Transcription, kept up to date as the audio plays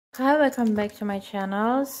Hi, welcome back to my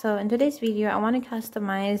channel. So in today's video I want to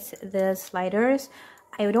customize the sliders.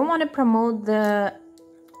 I don't want to promote the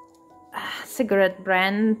cigarette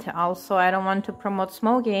brand, also I don't want to promote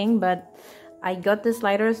smoking, but I got the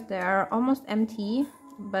sliders. They are almost empty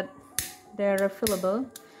but they're refillable,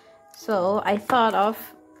 so I thought of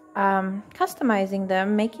customizing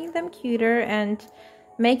them, making them cuter and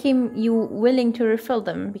making you willing to refill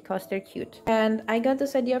them because they're cute. And I got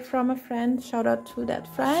this idea from a friend. Shout out to that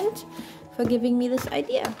friend for giving me this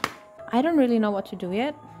idea. I don't really know what to do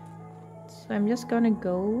yet, so I'm just gonna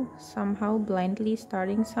go somehow blindly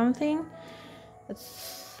starting something.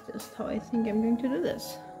 That's just how I think I'm going to do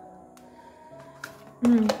this.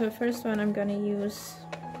 For the first one I'm gonna use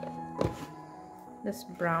this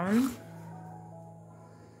brown,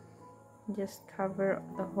 just cover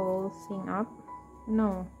the whole thing up.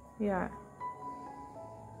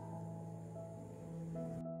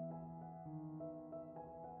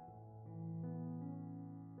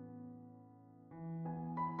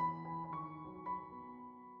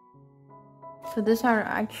 So these are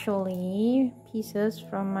actually pieces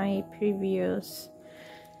from my previous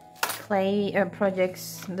clay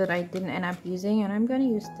projects that I didn't end up using, and I'm gonna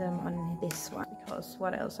use them on this one because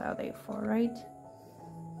what else are they for, right?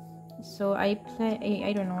 So I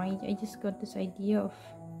don't know, I just got this idea of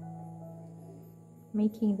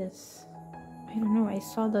making this. I don't know, I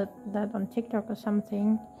saw that on TikTok or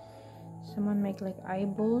something. Someone make like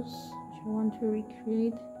eyeballs, which I want to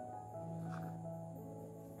recreate.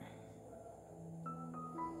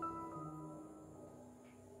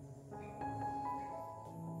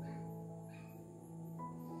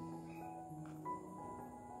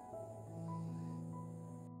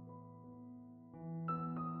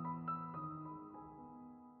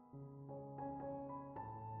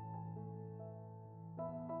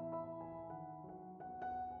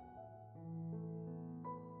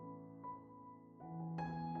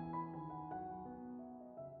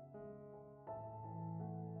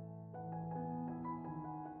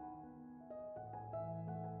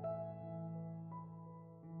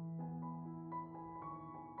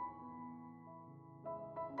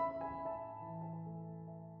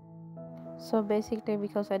 So basically,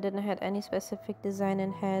 because I didn't have any specific design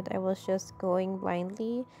in head, I was just going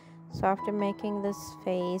blindly. So after making this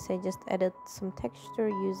face, I just added some texture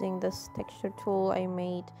using this texture tool I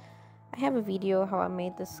made. I have a video how I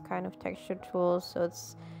made this kind of texture tool, so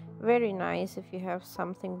it's very nice if you have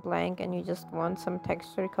something blank and you just want some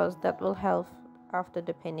texture, because that will help after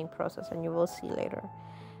the painting process, and you will see later.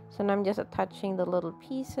 So now I'm just attaching the little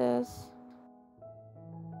pieces.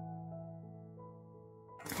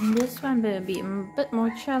 And this one will be a bit more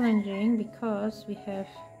challenging because we have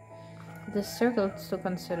the circles to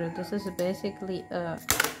consider. This is basically a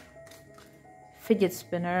fidget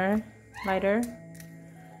spinner lighter,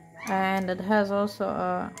 and it has also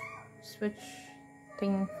a switch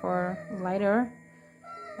thing for lighter,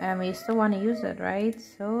 and we still want to use it, right?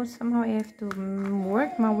 So somehow I have to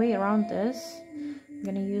work my way around this. I'm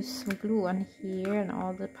gonna use some glue on here and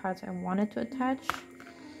all the parts I wanted to attach,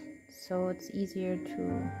 so it's easier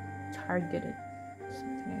to target it,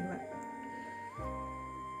 something like that.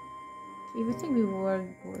 Okay, I think we will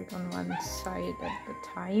work on one side at the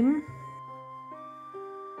time.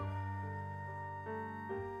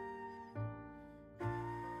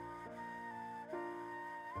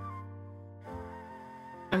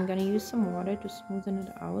 I'm gonna use some water to smoothen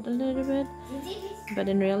it out a little bit, but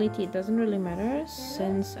in reality it doesn't really matter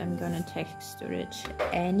since I'm gonna texture it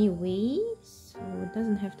anyway, so it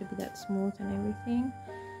doesn't have to be that smooth and everything.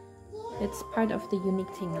 It's part of the unique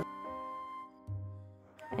thing.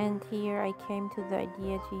 And here I came to the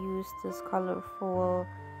idea to use this colorful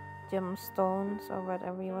gemstones or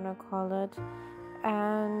whatever you want to call it,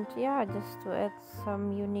 and yeah, just to add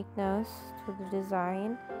some uniqueness to the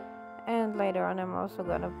design. And later on I'm also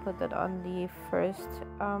gonna put it on the first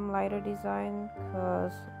lighter design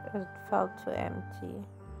because it felt too empty.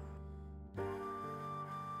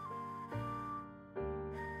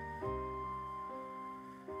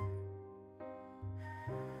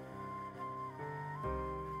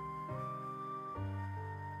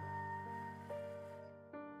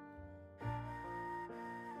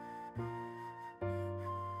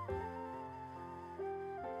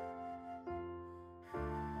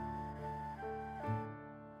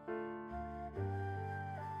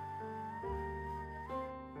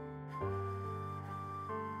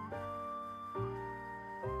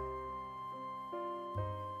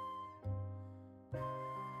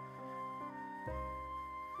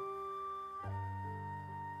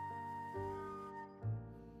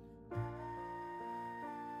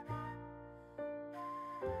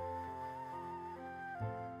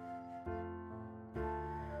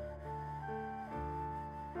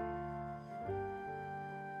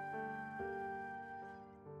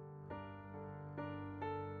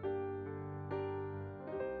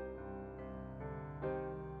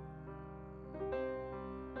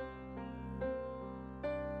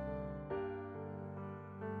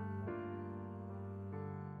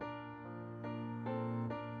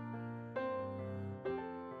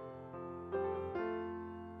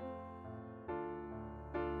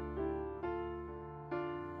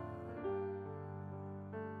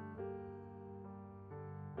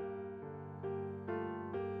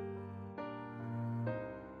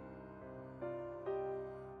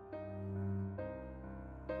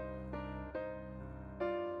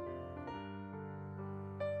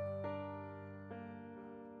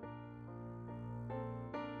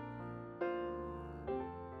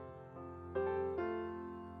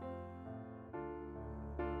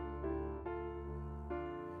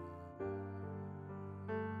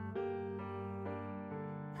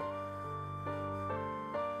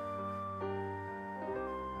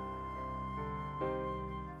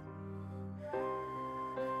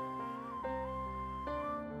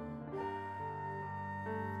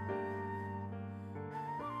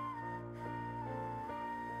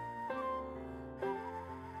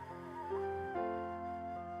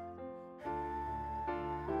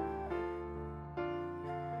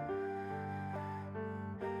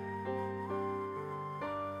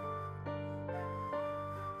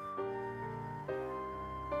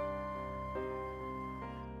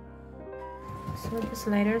 So these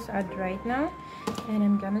lighters are dried now, and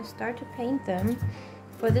I'm gonna start to paint them.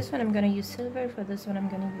 For this one I'm gonna use silver, for this one I'm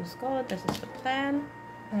gonna use gold. This is the plan,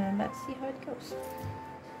 and let's see how it goes.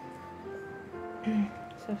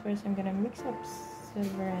 So first I'm gonna mix up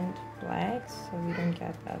silver and black so we don't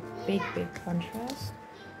get a big contrast.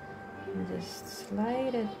 And just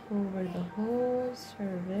slide it over the whole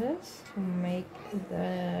surface to make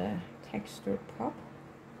the texture pop.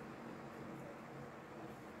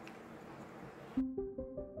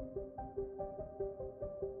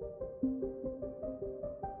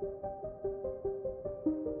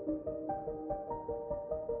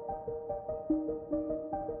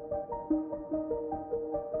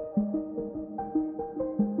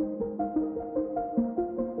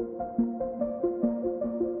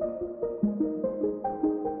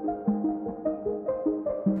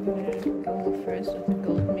 I'm gonna go first with the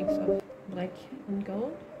gold mix of black and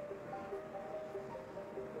gold.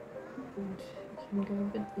 And you can go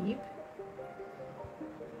a bit deep.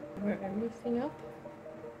 Cover everything up.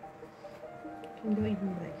 You can go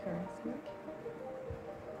even blacker, I think.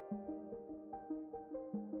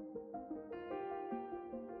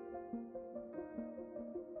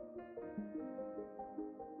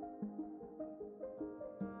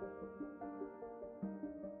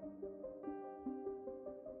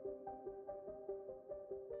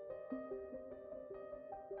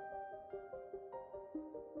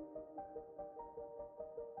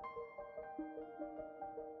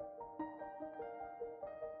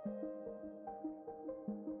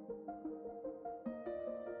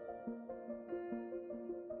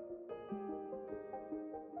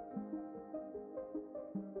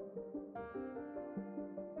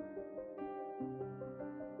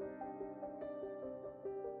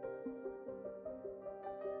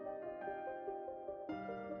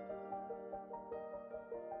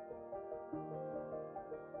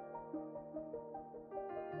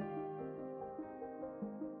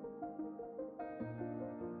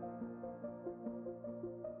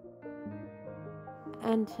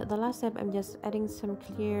 And the last step, I'm just adding some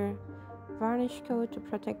clear varnish coat to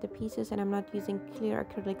protect the pieces, and I'm not using clear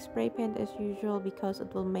acrylic spray paint as usual because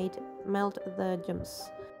it will melt the gems.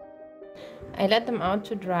 I let them out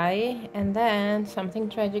to dry, and then something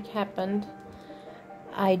tragic happened.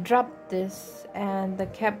 I dropped this and the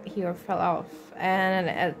cap here fell off, and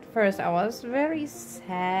at first I was very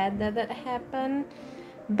sad that that happened,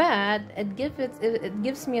 but it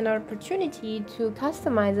gives me an opportunity to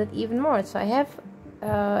customize it even more. So I have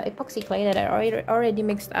epoxy clay that I already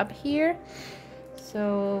mixed up here,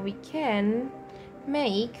 so we can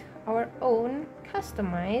make our own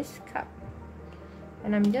customized cup.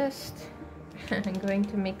 And I'm just going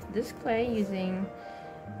to mix this clay using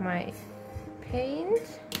my paint,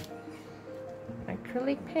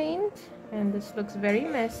 acrylic paint, and this looks very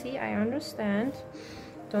messy, I understand,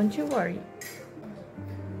 don't you worry.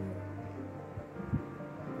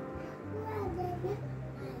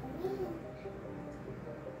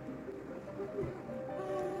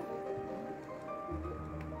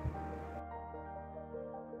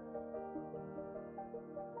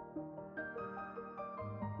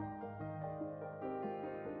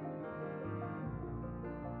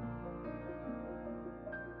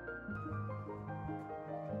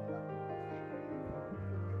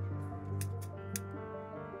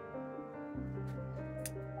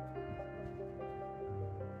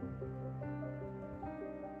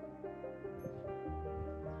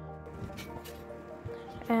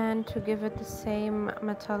 And to give it the same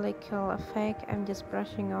metallical effect, I'm just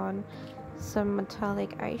brushing on some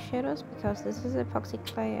metallic eyeshadows because this is epoxy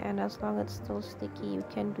clay, and as long as it's still sticky you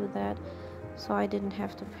can do that, so I didn't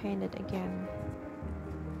have to paint it again.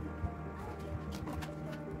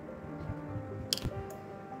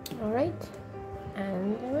 Alright,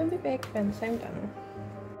 and I will be back once I'm done.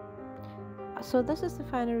 So this is the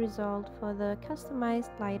final result for the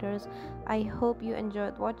customized lighters. I hope you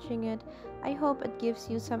enjoyed watching it. I hope it gives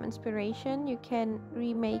you some inspiration. You can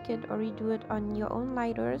remake it or redo it on your own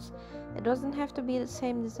lighters. It doesn't have to be the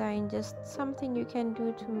same design, just something you can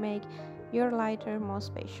do to make your lighter more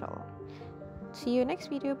special. See you next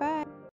video. Bye.